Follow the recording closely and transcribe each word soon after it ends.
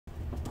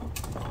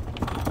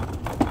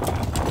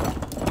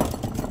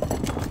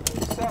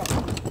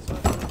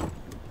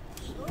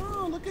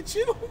at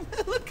you,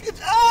 man. Look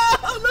at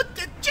oh, look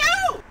at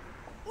you.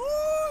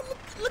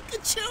 Ooh, look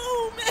at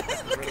you,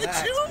 man. Look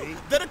Relax, at you. B.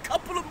 Did a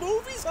couple of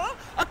movies, huh?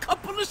 A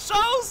couple of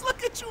shows.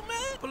 Look at you,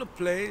 man. Couple of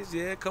plays,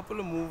 yeah, a couple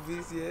of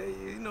movies, yeah,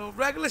 you know,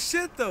 regular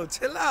shit though.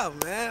 Chill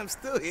out, man. I'm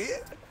still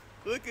here.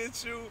 Look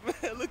at you,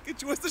 man. Look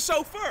at you. Where's the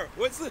chauffeur?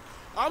 Where's the?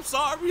 I'm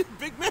sorry,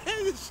 big man.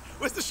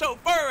 Where's the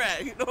chauffeur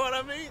at? You know what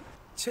I mean?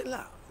 Chill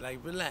out, like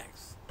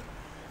relax.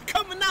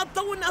 Coming out,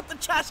 throwing out the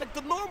trash like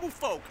the normal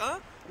folk, huh?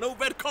 No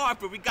red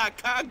carpet. We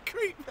got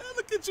concrete, man.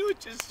 Look at you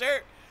with your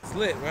shirt. It's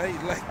lit, right?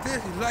 You like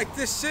this? You like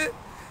this shit?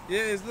 Yeah,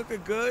 it's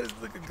looking good. It's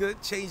looking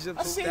good. Change up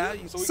I the see style.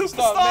 you. So we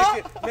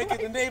Superstar. can start making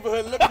the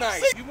neighborhood look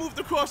nice. You moved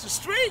across the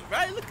street,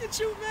 right? Look at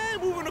you,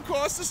 man. Moving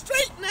across the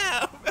street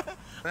now.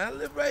 Man, I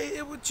live right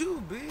here with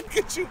you, B. Look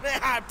at you,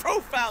 man. High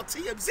profile,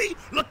 TMZ.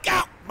 Look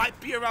out. Might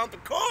be around the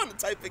corner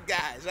type of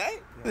guys,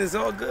 right? It's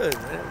all good,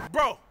 man.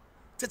 Bro,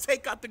 to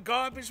take out the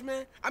garbage,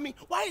 man. I mean,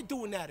 why you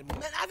doing that to me,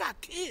 man? I got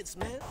kids,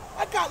 man.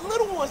 I got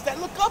little ones that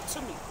look up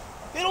to me.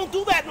 They don't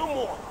do that no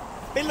more.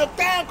 They look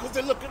down because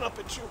they're looking up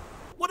at you.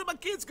 What are my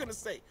kids gonna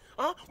say?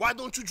 Huh? Why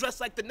don't you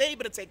dress like the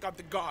neighbor to take out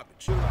the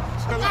garbage?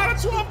 I got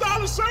a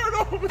 $12 shirt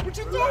on me. What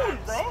you doing,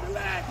 bro?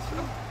 Relax.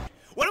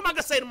 What am I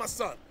gonna say to my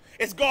son?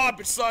 It's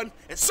garbage, son,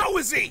 and so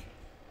is he.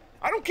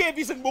 I don't care if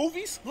he's in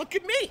movies. Look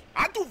at me.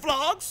 I do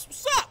vlogs.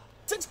 What's up?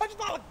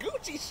 $600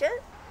 Gucci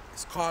shirt.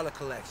 It's Carla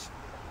Collection.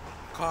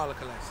 Carla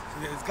Collection.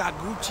 Yeah, it's got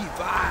Gucci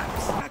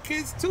vibes. My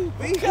kids too,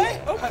 B.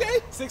 Okay.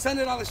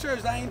 $600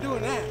 shirts, I ain't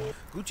doing that.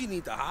 Gucci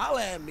need to holler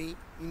at me,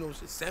 you know,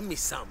 send me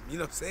something, you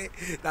know what I'm saying?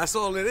 That's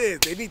all it is.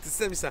 They need to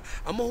send me something.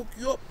 I'm gonna hook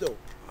you up though.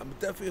 I'm gonna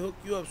definitely hook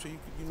you up so you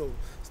can, you know,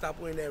 stop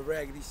wearing that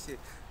raggedy shit.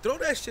 Throw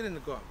that shit in the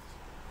garbage.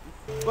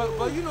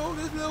 But you know,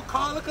 this little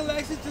Carla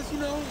Collection, just, you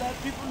know,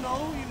 let people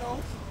know, you know,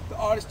 the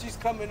artistry's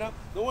coming up.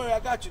 Don't worry, I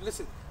got you.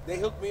 Listen, they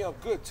hooked me up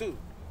good too.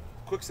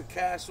 Quicks and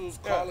Castles,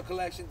 Carla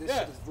Collection, this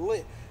shit is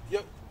lit. Yo,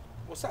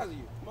 what size are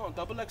you? Come on,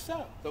 double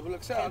XL. Double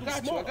XL. I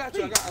got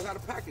you. I got a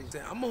package.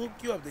 I'm gonna hook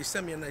you up. They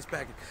sent me a nice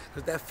package.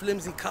 Cause that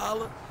flimsy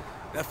collar,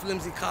 that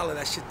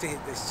shit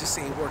just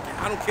ain't working.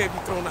 I don't care if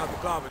you're throwing out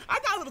the garbage. I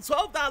got a little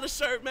 $12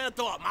 shirt, man.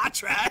 Throw out my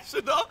trash,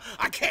 you know?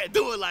 I can't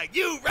do it like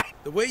you, right?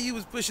 The way you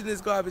was pushing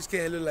this garbage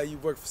can look like you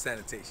work for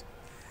sanitation.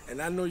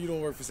 And I know you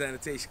don't work for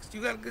sanitation, cause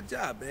you got a good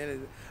job, man.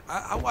 And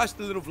I watched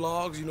the little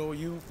vlogs, you know,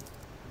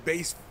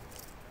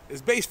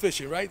 it's bass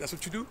fishing, right? That's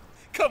what you do?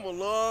 Come a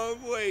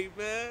long way,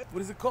 man.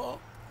 What is it called?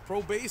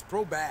 Pro bass,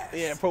 pro bass.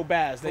 Yeah, pro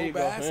bass. There you go.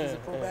 Pro bass, is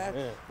it pro bass?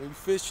 Yeah. When you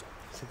fish,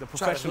 It's the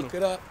try to hook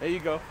it up. There you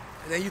go.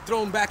 And then you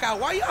throw them back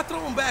out. Why y'all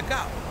throw them back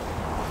out?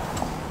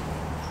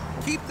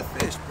 Keep the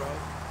fish, bro.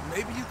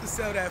 Maybe you can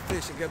sell that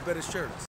fish and get better shirts.